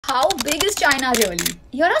how big is China really?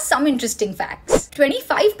 Here are some interesting facts.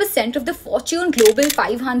 25% of the Fortune Global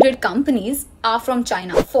 500 companies are from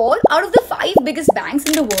China. 4 out of the 5 biggest banks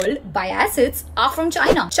in the world by assets are from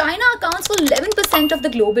China. China accounts for 11% of the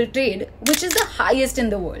global trade, which is the highest in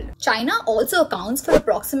the world. China also accounts for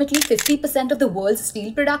approximately 50% of the world's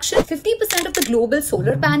steel production, 50% of the global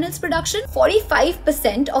solar panels production,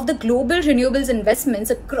 45% of the global renewables investments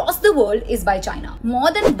across the world is by China.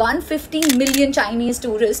 More than 150 million Chinese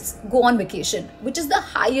tourists go on vacation, which is the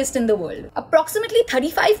highest in the world. Approximately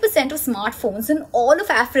 35% of smartphones in all of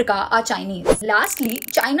Africa are Chinese. Lastly,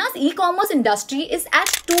 China's e-commerce industry is at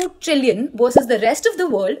 2 trillion versus the rest of the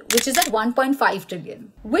world, which is at 1.5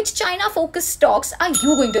 trillion. Which China-focused stocks are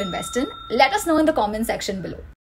you going to invest in? Let us know in the comment section below.